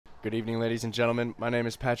Good evening, ladies and gentlemen. My name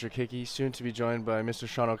is Patrick Hickey, soon to be joined by Mr.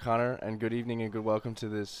 Sean O'Connor, and good evening and good welcome to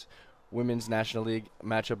this Women's National League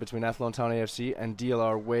matchup between Athlone Town AFC and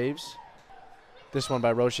DLR Waves. This one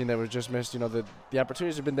by Roisin that was just missed. You know, the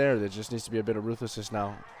opportunities have been there. There just needs to be a bit of ruthlessness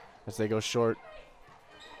now as they go short.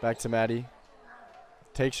 Back to Maddie.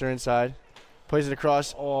 Takes her inside. Plays it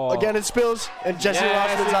across. Oh. Again, it spills, and Jesse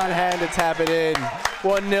Rossman's on hand to tap it in.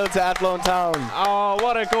 1-0 to Athlone Town. Oh,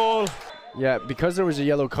 what a goal. Yeah, because there was a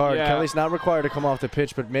yellow card, Yeah. Kelly's not required to come off the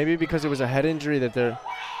pitch, but maybe because it was a head injury that that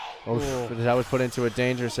was put into a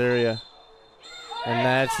dangerous area. And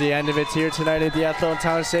that's the end of it here tonight at the Athlone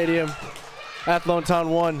Town Stadium. Athlone Town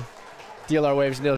 1, DLR Waves 0.